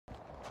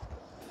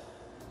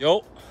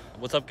Yo,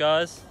 what's up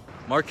guys?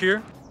 Mark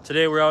here.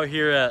 Today we're out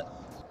here at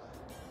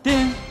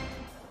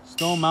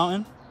Stone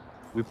Mountain.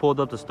 We pulled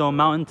up to Stone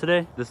Mountain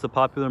today. This is a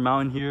popular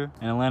mountain here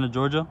in Atlanta,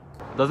 Georgia.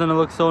 Doesn't it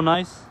look so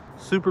nice?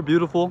 Super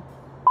beautiful.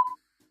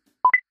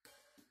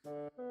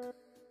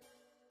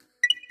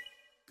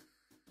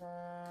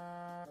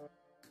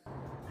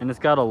 And it's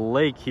got a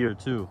lake here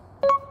too.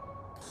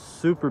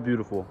 Super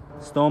beautiful.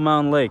 Stone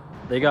Mountain Lake.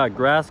 They got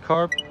grass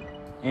carp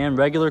and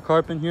regular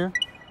carp in here.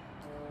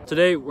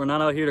 Today, we're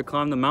not out here to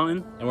climb the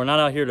mountain and we're not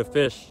out here to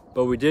fish,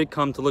 but we did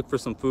come to look for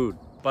some food.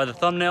 By the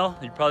thumbnail,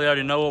 you probably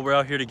already know what we're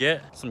out here to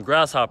get. Some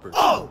grasshoppers.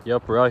 Oh!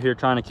 Yep, we're out here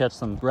trying to catch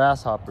some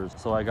grasshoppers.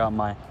 So I got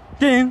my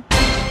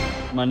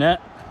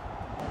net.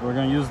 We're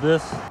gonna use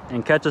this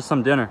and catch us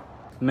some dinner.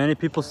 Many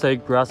people say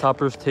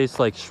grasshoppers taste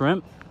like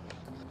shrimp,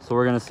 so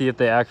we're gonna see if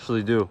they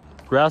actually do.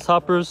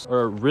 Grasshoppers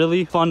are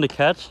really fun to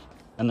catch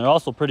and they're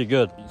also pretty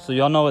good. So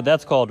y'all know what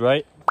that's called,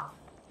 right?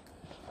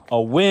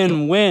 A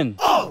win-win.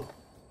 Oh!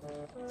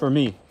 For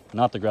me,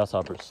 not the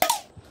grasshoppers.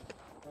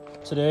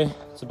 Today,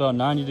 it's about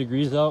 90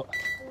 degrees out.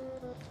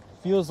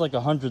 Feels like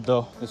 100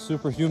 though. It's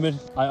super humid.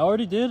 I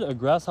already did a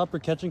Grasshopper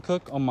Catch and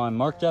Cook on my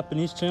Mark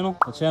Japanese channel,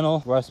 a channel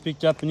where I speak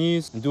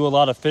Japanese and do a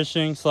lot of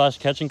fishing /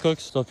 catch and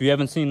cooks. So if you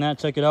haven't seen that,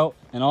 check it out.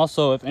 And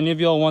also, if any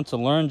of y'all want to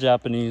learn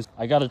Japanese,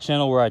 I got a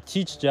channel where I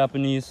teach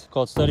Japanese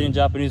called Studying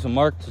Japanese with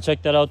Mark, so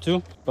check that out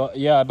too. But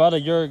yeah, about a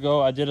year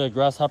ago, I did a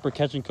Grasshopper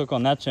Catch and Cook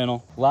on that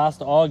channel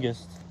last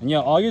August. And yeah,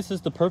 August is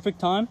the perfect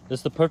time.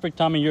 It's the perfect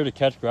time of year to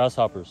catch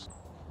grasshoppers.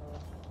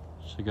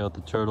 Check out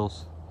the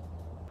turtles.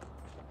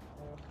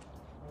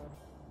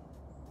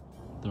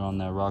 They're on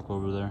that rock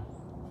over there.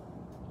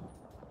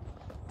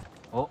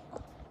 Oh.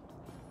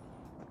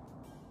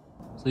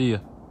 See ya.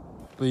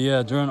 But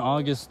yeah, during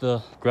August,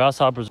 the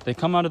grasshoppers, they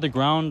come out of the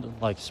ground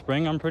like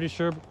spring, I'm pretty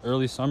sure,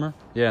 early summer.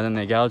 Yeah, and then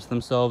they gouge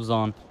themselves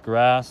on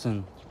grass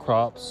and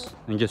crops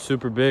and get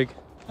super big.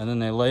 And then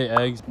they lay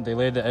eggs. They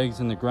lay the eggs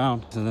in the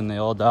ground and then they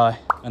all die.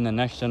 And the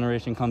next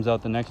generation comes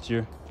out the next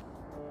year.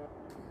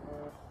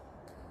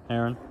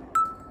 Heron.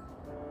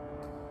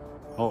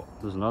 Oh,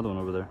 there's another one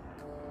over there.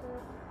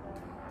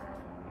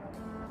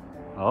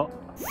 Oh.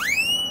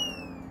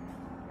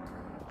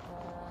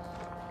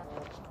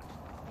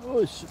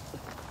 Oh, shit.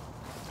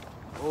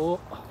 Oh.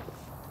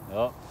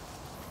 Oh.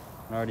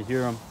 I already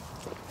hear them.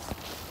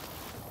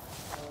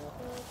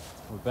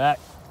 We're back.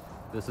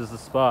 This is the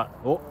spot.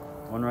 Oh,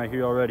 one right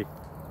here already.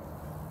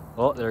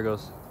 Oh, there it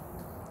goes.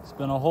 It's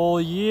been a whole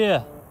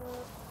year.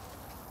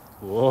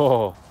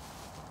 Whoa.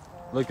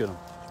 Look at him.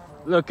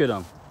 Look at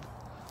him.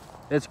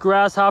 It's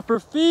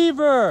grasshopper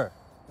fever.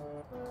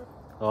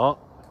 Oh.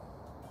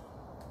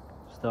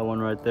 Just that one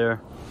right there.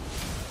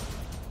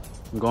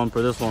 I'm going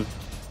for this one.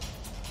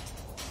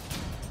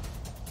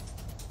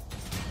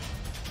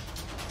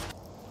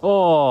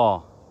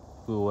 Oh.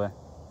 Flew away.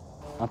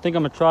 I think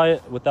I'm gonna try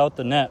it without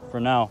the net for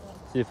now.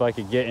 See if I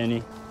could get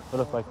any. But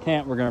if I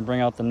can't, we're gonna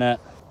bring out the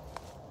net.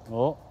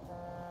 Oh,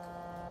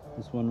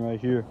 this one right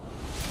here.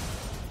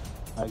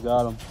 I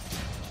got him.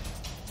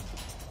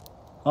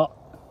 Oh,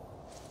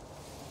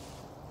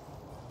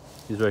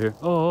 he's right here.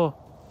 Oh,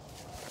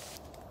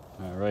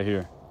 all right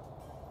here.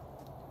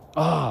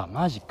 Ah,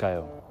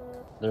 majikayo.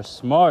 They're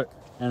smart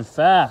and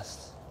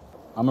fast.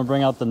 I'm gonna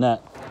bring out the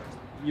net.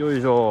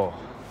 Yoijo. All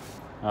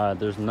right,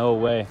 there's no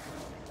way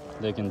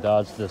they can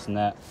dodge this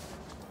net.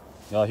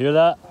 Y'all hear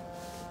that?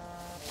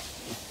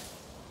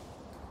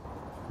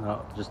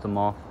 No, just a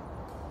moth.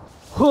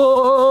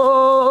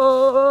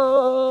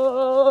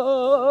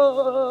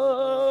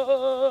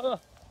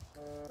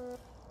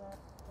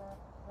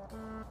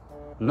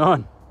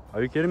 None.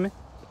 Are you kidding me?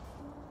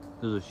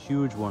 There's a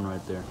huge one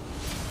right there.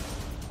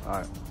 All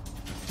right.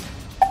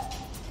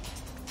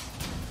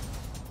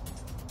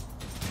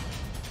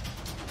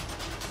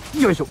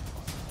 Yoisho.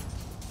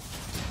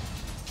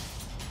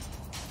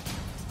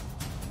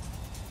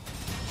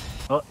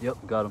 Oh, yep,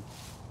 got him.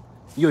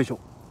 Yoisho.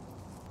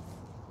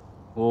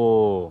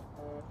 Oh.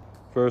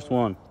 First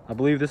one. I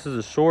believe this is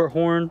a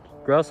short-horned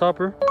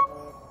grasshopper.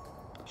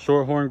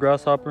 Short-horned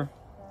grasshopper.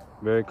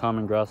 Very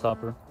common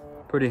grasshopper.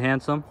 Pretty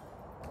handsome.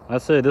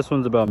 I'd say this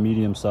one's about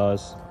medium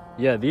size.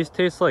 Yeah, these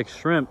taste like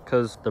shrimp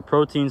because the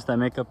proteins that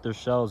make up their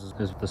shells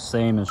is the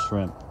same as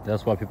shrimp.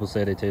 That's why people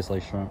say they taste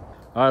like shrimp.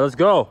 All right, let's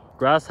go.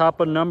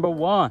 Grasshopper number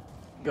one.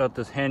 Got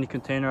this handy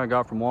container I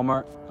got from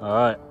Walmart. All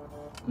right,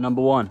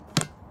 number one.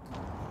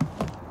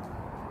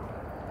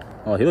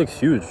 Oh, he looks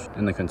huge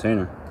in the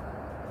container.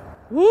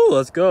 Woo,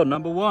 let's go,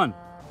 number one.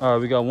 All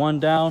right, we got one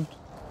down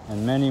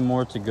and many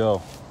more to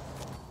go.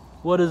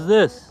 What is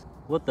this?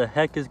 What the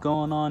heck is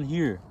going on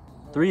here?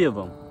 3 of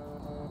them.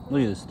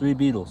 Look at this, 3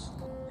 beetles.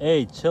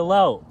 Hey, chill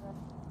out.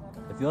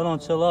 If y'all don't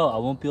chill out, I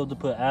won't be able to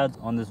put ads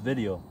on this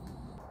video.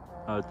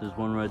 All right, there's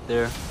one right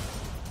there.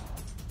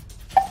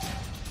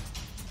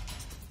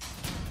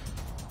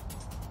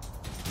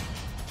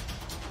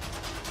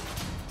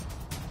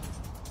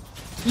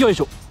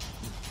 Yoisho.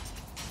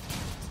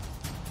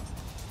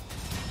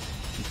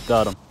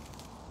 Got him.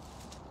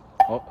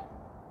 Oh,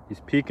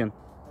 he's peeking.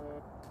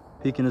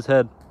 Peeking his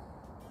head.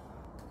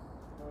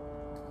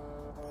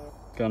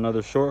 Got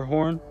another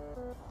shorthorn,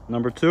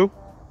 number 2.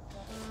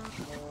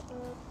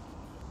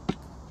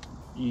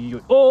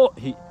 Oh,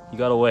 he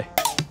got away.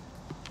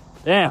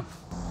 Damn,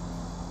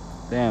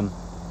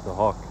 the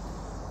hawk.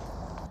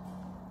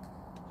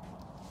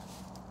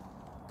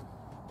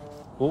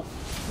 Oh,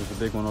 there's a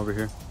big one over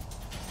here.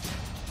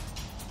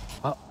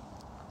 Ah,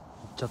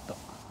 chatta.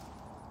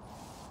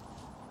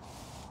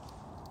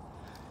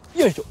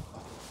 Yoisho.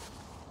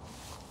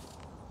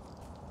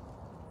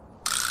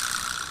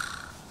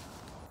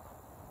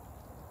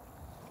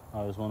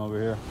 Oh, there's one over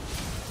here.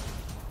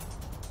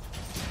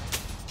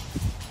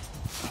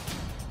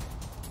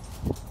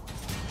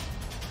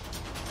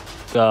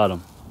 Got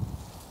him.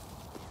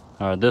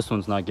 All right, this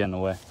one's not getting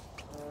away.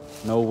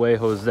 No way,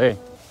 Jose.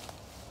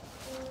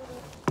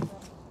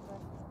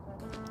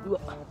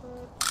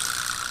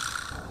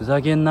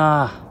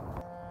 Zagena.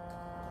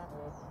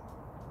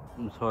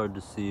 It's hard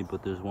to see,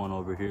 but there's one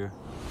over here.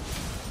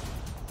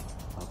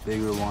 A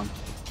bigger one.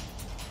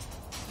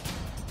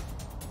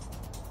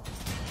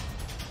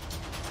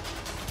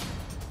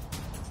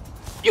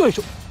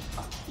 Yoisho!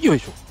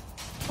 Yoisho!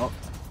 Oh,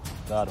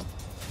 got him.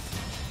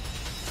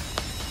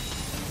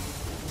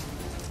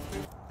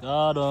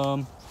 Got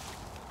him.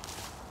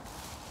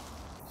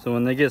 So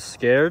when they get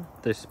scared,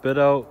 they spit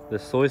out the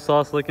soy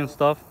sauce looking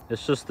stuff.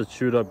 It's just the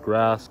chewed up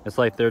grass. It's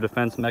like their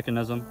defense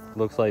mechanism.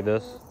 Looks like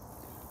this.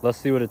 Let's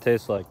see what it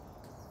tastes like.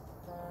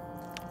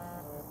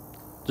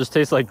 Just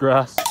tastes like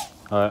grass.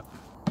 All right.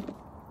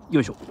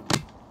 Yoisho.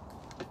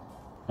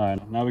 All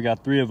right, now we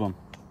got 3 of them.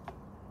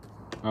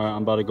 All right,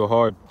 I'm about to go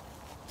hard.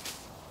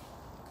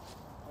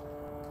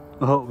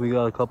 Oh, we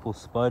got a couple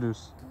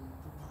spiders.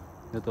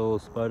 Got the little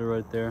spider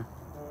right there.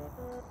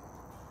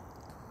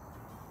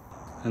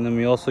 And then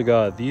we also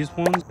got these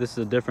ones. This is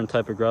a different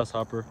type of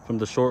grasshopper from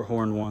the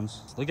short-horned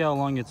ones. Look at how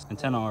long its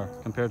antennae are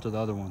compared to the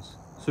other ones.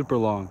 Super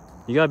long.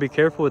 You gotta be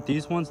careful with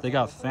these ones. They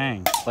got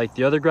fangs. Like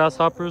the other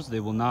grasshoppers, they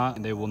will not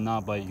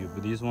bite you.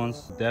 But these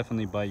ones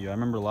definitely bite you. I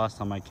remember last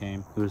time I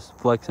came, it was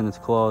flexing its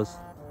claws.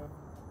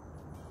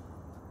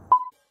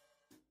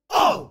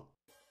 Oh!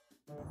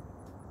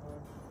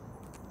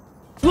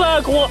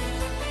 But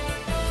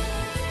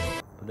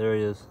there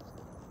he is.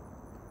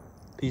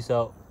 Peace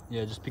out.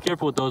 Yeah, just be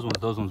careful with those ones.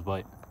 Those ones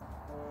bite.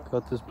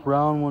 Got this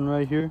brown one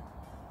right here.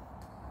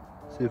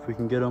 See if we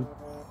can get him.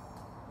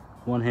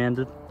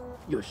 One-handed.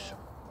 Yosh.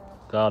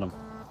 Got him.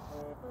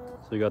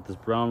 So we got this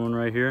brown one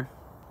right here.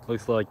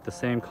 Looks like the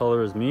same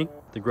color as me.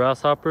 The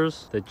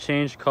grasshoppers, they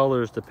change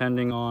colors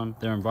depending on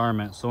their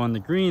environment. So in the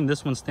green,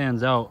 this one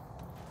stands out.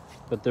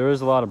 But there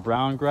is a lot of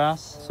brown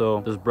grass. So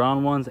there's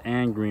brown ones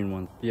and green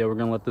ones. Yeah, we're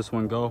gonna let this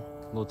one go.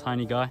 Little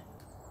tiny guy.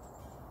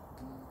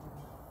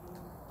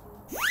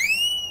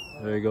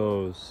 There he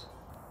goes.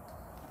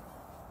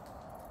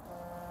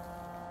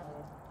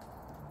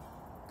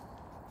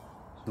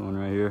 This one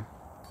right here.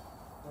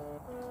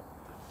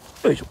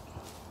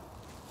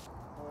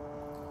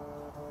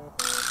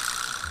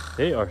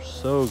 They are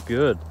so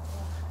good.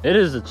 It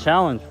is a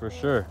challenge for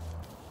sure.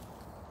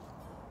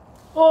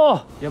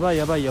 Oh! Yabai,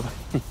 yabai,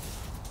 yabai.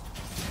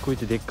 こい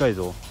つでっかい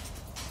ぞ.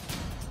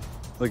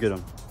 Look at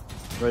him.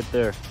 Right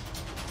there.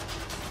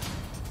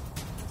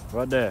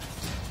 Right there.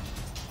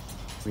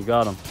 We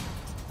got him.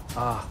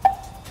 Ah,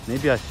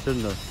 maybe I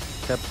shouldn't have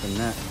kept the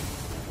net.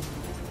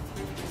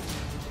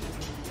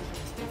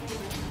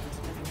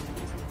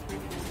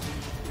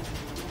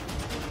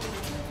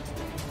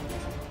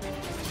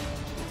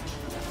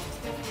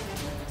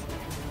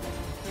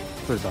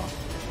 Put it down.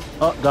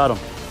 Oh, got him.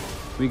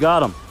 We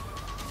got him.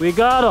 We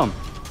got him.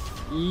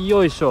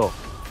 Yoisho.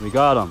 We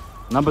got him.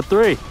 Number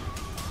 3.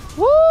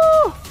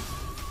 Woo!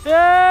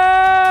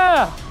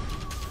 Yeah!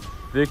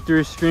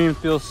 Victory scream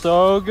feels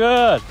so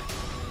good.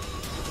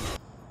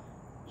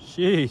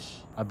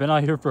 Sheesh. I've been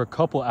out here for a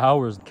couple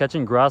hours.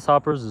 Catching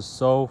grasshoppers is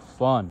so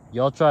fun.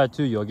 Y'all try it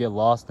too, you'll get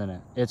lost in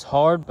it. It's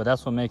hard, but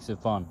that's what makes it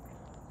fun.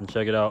 And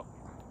check it out.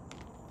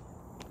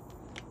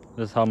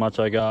 This is how much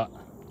I got.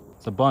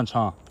 It's a bunch,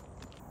 huh?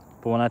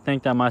 But when I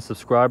think that my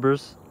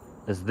subscribers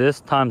is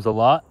this times a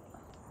lot,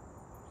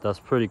 that's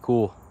pretty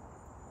cool.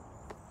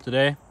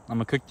 Today, I'm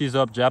gonna cook these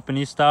up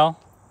Japanese style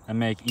and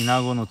make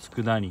Inago no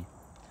tsukudani.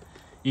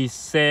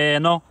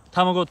 Issei no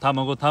tamago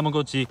tamago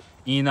tamagochi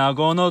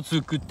Inago no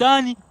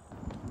tsukudani.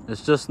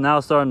 It's just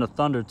now starting to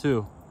thunder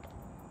too.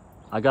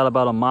 I got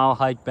about a mile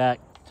hike back.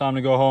 Time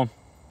to go home.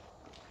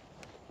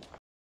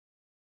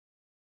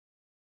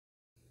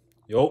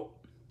 Yo.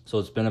 So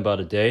it's been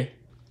about a day.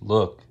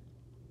 Look.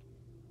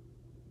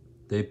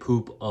 They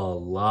poop a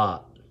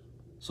lot.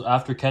 So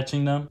after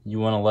catching them, you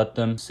want to let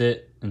them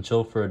sit and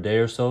chill for a day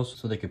or so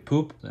they can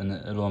poop, and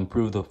it'll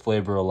improve the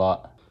flavor a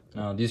lot.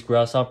 Now these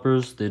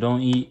grasshoppers, they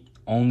don't eat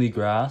only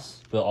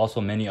grass, but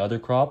also many other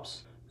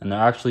crops, and they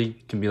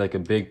actually can be like a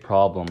big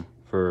problem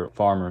for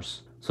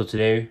farmers. So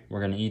today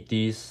we're gonna eat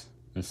these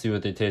and see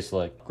what they taste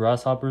like.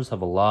 Grasshoppers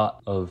have a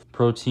lot of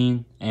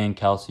protein and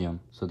calcium,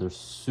 so they're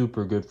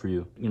super good for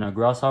you. You know,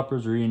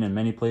 grasshoppers are eaten in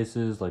many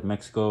places like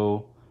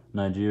Mexico,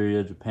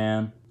 Nigeria,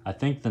 Japan. I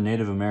think the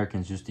Native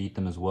Americans used to eat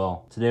them as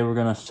well. Today we're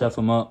gonna chef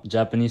them up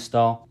Japanese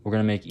style. We're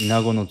gonna make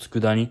Inago no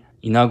tsukudani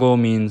Inago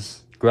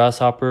means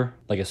grasshopper,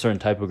 like a certain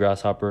type of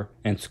grasshopper.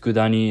 And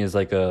tsukudani is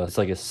like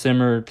a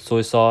simmered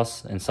soy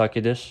sauce and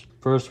sake dish.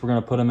 First, we're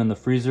gonna put them in the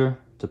freezer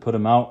to put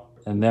them out,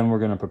 and then we're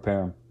gonna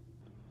prepare them.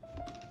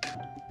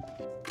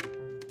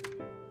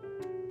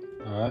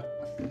 All right,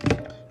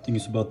 I think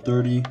it's about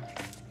 30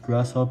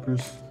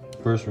 grasshoppers.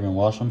 First, we're gonna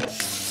wash them.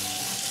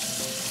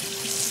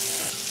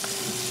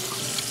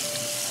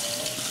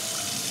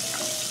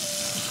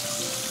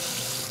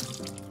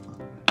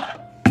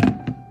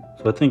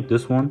 So I think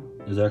this one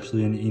is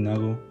actually an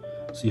Inago.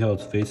 See how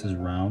its face is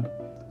round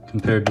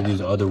compared to these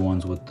other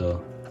ones with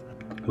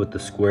the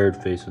squared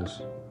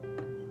faces.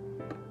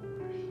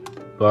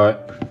 Alright.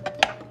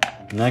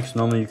 Next,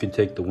 normally you could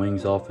take the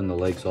wings off and the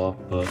legs off,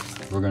 but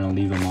we're gonna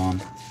leave them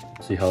on.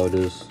 See how it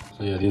is.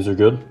 So yeah, these are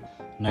good.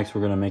 Next,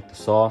 we're gonna make the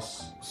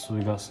sauce. So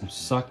we got some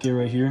sake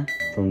right here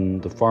from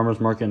the farmer's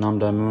market in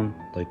Namdaemun,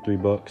 like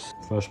 $3,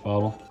 fresh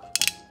bottle.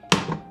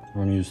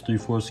 We're gonna use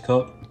 3/4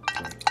 cup.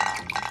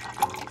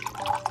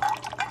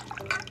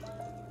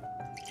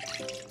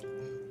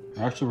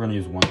 Actually, we're gonna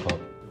use 1 cup.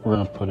 We're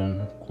gonna put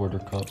in 1/4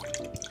 cup.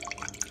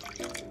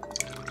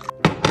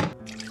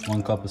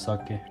 1 cup of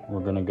sake.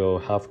 We're gonna go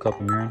 1/2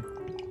 cup of mirin.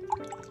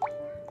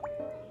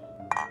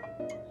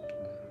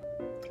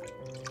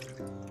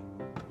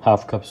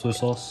 Half cup soy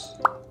sauce.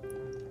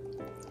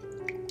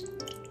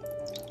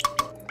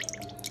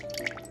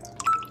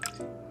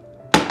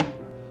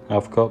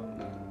 Half cup.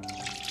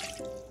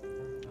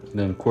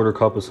 Then 1/4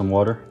 cup of some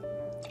water.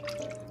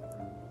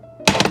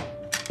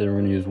 Then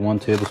we're gonna use 1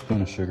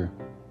 tablespoon of sugar.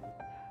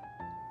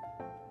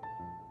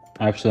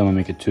 Actually, I'm gonna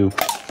make it 2.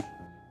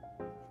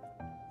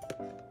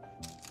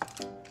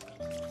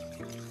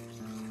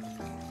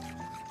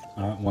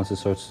 All right, once it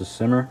starts to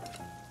simmer,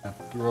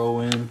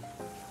 throw in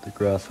the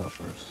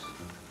grasshoppers.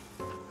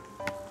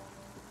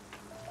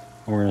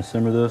 We're gonna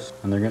simmer this,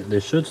 and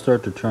they should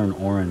start to turn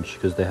orange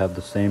because they have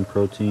the same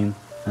protein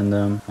in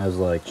them as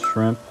like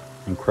shrimp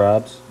and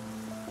crabs.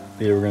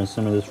 But yeah, we're gonna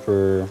simmer this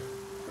for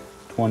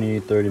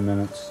 20-30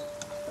 minutes.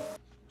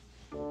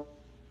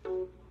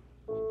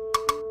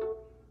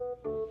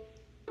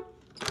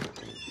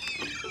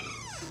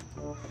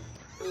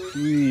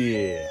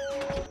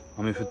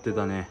雨降って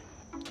たね。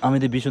雨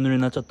でびしょ濡れ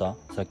になっちゃった？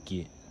さっ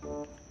き。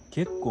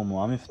結構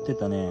もう雨降って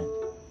たね。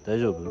大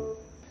丈夫？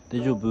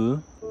大丈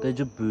夫？大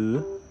丈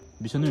夫？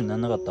びしょ濡れにな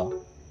んなかった？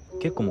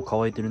結構もう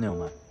乾いてるね、お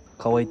前。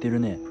乾いてる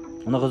ね。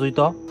お腹空い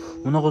た？お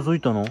腹空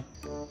いたの？よいし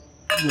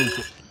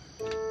ょ。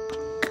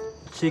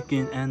チキ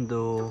ン&なん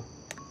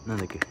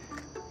だっけ？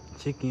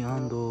チキン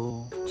&トゥ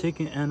ーナ。チ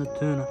キン&トゥ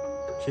ーナ。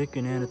チ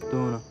キン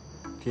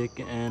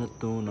&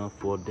トゥーナ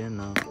for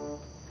dinner。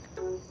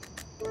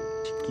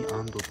チキ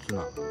ン&ツ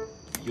ナ。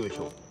よいし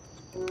ょ。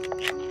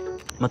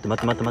待って待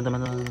って待って待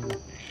って待って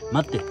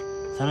待って。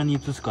皿に移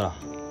すから。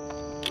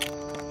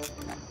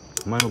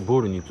お前のボ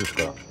ウルに移す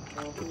から。ち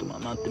ょっと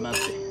待って待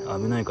って。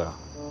危ないから。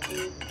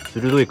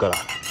鋭いから。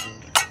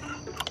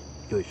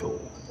よいしょ。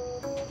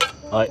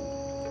はい。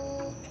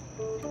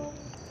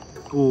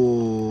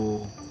お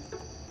ー。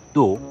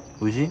どう？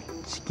おいしい？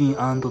チキン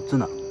&ツ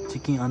ナ。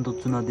チキン&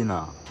ツナディ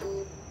ナー。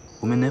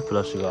ごめんね、フ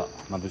ラッシュが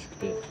眩しく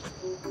て。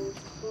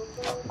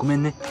ごめ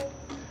んね。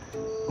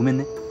ごめん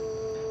ね。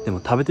でも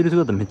食べてる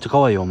姿めっちゃ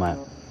可愛いよ、お前。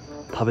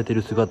食べて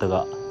る姿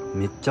が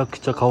めちゃく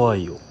ちゃ可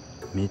愛いよ。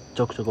めち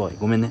ゃくちゃ可愛い。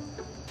ごめんね。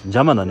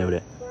邪魔だね、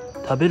俺。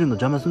食べるの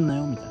邪魔すんな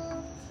よ、みたいな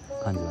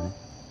感じだね。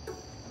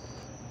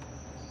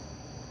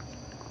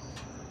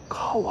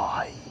可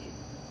愛い。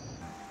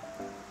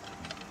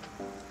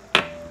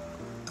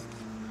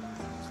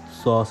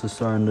Sauce is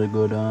starting to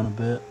go down a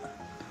bit.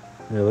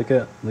 Yeah,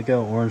 look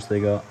how orange they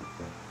got.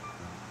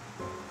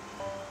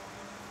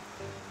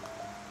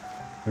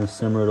 We're gonna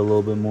simmer it a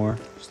little bit more.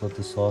 Just let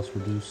the sauce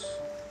reduce.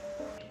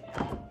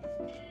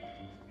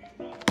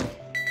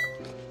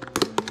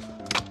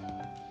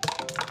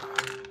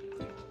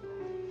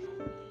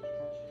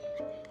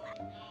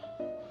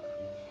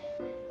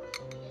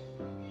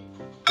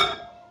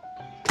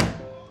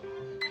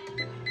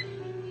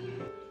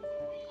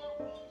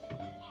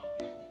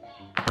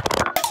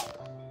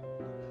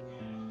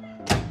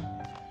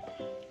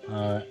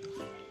 Alright,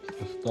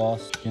 the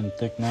sauce is getting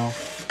thick now.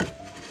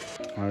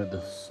 Alright,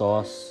 the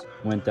sauce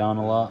went down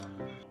a lot.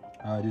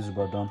 Alright, these are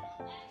about done.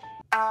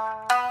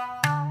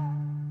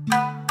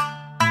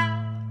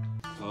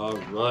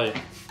 Alright,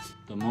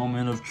 the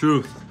moment of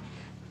truth.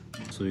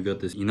 So we got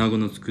this Inago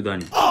no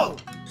tsukudani.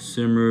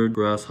 Simmered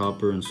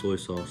grasshopper and soy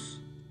sauce.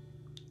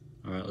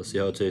 Alright, let's see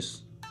how it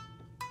tastes.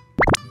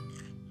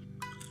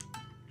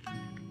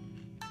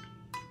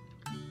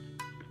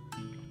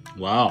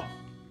 Wow,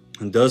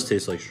 it does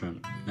taste like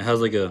shrimp. It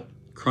has like a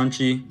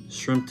crunchy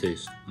shrimp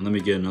taste. And let me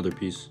get another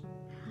piece.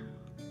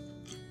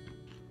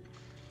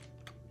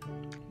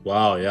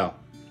 Wow, yeah.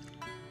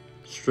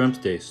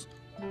 Shrimp taste.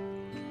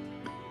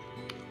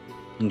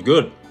 And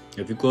good.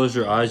 If you close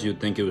your eyes, you'd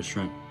think it was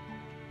shrimp.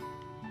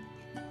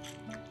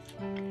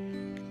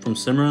 From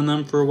simmering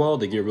them for a while,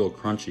 they get real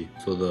crunchy.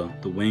 So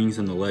the wings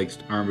and the legs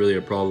aren't really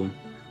a problem.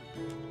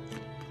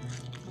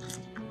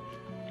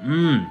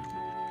 Mmm.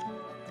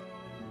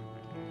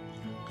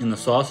 And the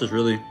sauce is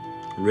really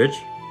rich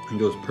and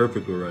goes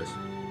perfect with rice.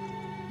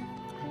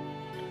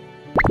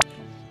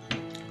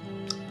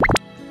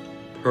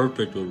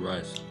 Perfect with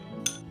rice.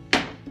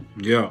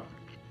 Yeah,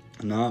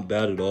 not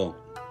bad at all.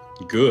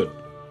 Good,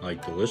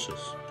 like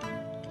delicious.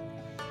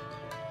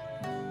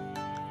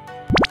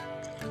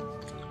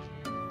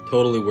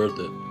 Totally worth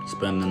it,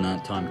 spending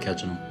that time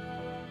catching them.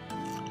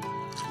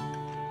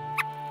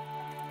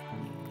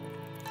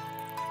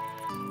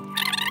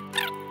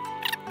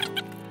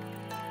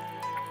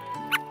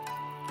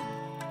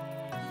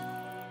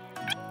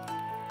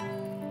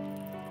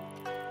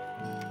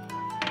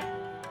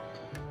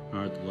 All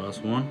right, the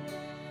last one.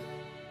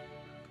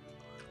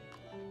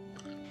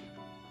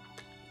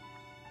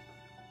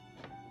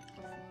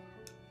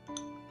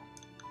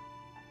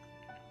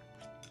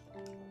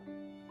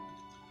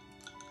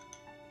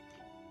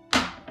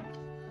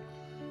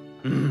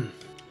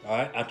 All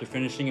right, after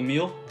finishing a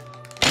meal,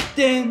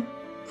 then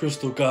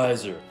Crystal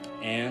Geyser,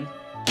 and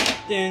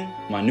then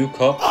my new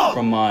cup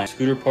from my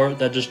scooter part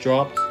that just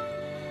dropped.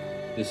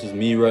 This is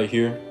me right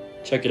here.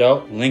 Check it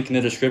out, link in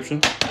the description.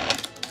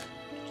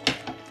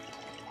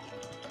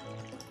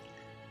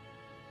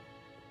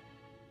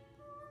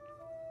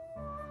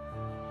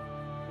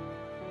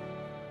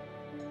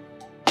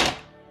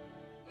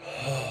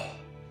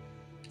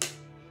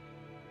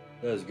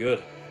 That is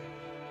good.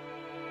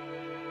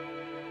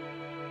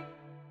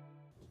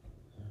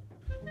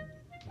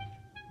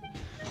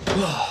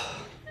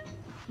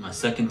 My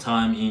second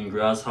time eating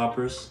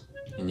grasshoppers,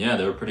 and yeah,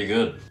 they were pretty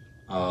good.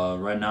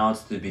 Right now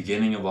it's the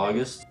beginning of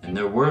August, and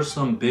there were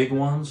some big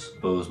ones,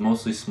 but it was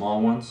mostly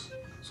small ones.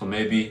 So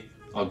maybe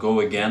I'll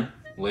go again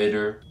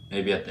later,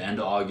 maybe at the end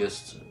of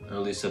August,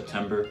 early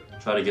September,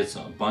 try to get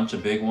a bunch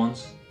of big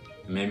ones,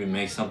 and maybe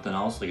make something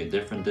else, like a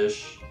different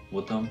dish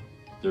with them.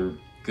 They're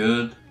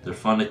good, they're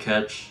fun to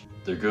catch,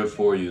 they're good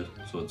for you,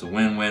 so it's a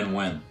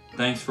win-win-win.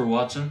 Thanks for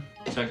watching.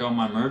 Check out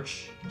my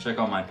merch, check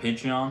out my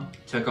Patreon,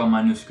 check out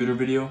my new scooter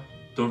video.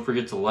 Don't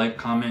forget to like,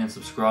 comment, and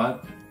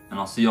subscribe, and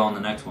I'll see y'all in the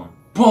next one.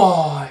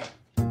 Bye!